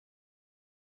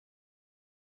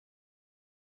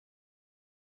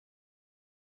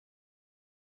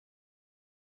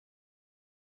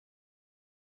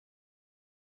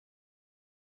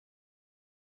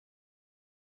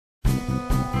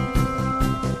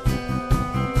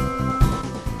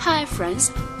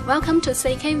friends, welcome to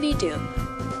second video.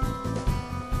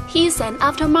 Here's an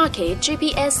aftermarket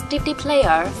GPS DVD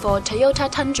player for Toyota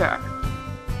Tundra.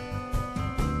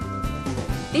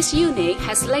 This unit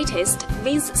has latest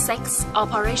Wince 6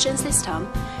 operation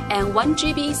system and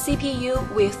 1GB CPU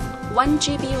with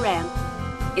 1GB RAM.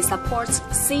 It supports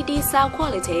CD sound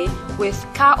quality with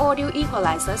car audio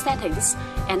equalizer settings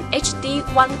and HD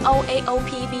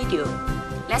 1080p video.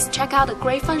 Let's check out the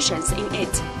great functions in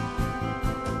it.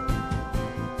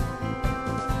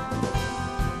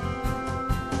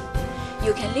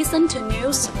 You can listen to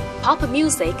news, pop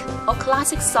music, or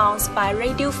classic songs by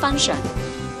radio function.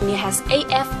 It has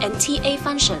AF and TA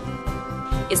function.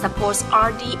 It supports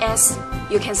RDS.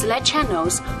 You can select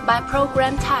channels by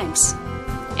program times.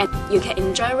 And you can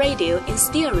enjoy radio in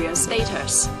stereo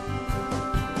status.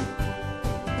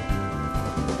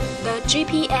 The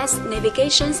GPS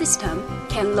navigation system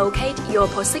can locate your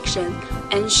position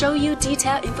and show you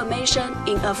detailed information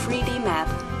in a 3D map.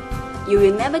 You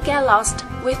will never get lost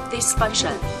with this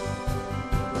function.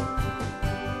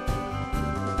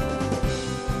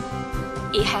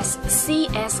 It has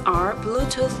CSR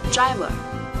Bluetooth driver.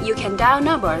 You can dial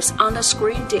numbers on the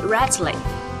screen directly.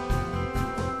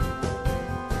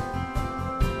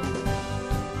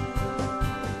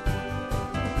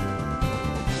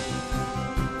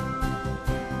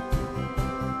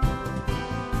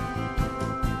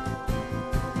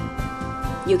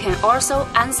 You can also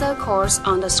answer calls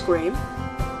on the screen.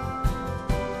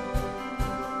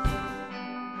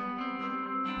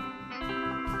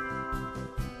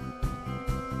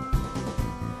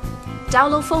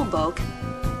 Download phone book.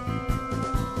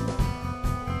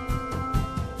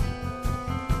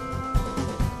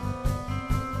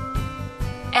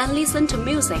 And listen to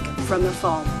music from the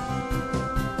phone.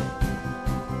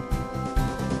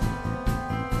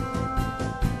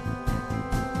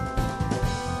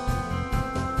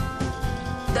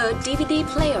 The DVD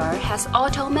player has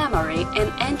auto memory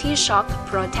and anti-shock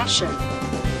protection.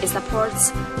 It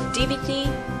supports DVD,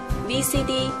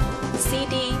 VCD,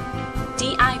 CD,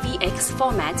 DIVX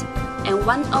format, and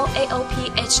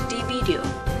 1080p HD video.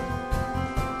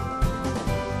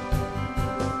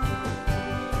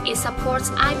 It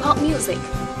supports iPod music.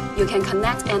 You can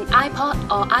connect an iPod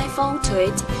or iPhone to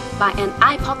it by an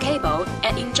iPod cable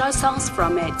and enjoy songs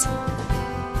from it.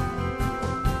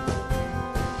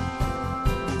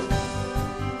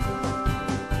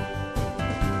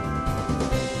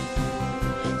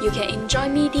 You can enjoy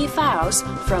MIDI files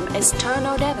from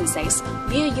external devices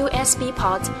via USB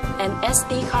port and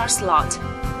SD card slot.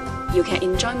 You can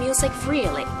enjoy music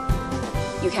freely.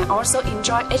 You can also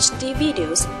enjoy HD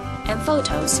videos and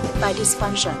photos by this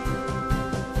function.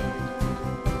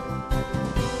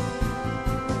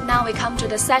 Now we come to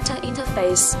the setting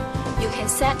interface. You can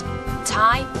set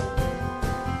time,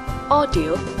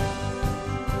 audio,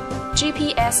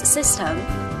 GPS system,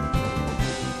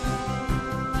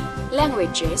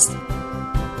 languages,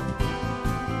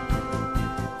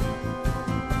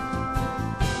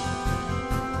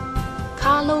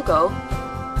 car logo,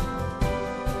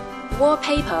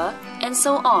 wallpaper, and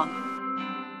so on.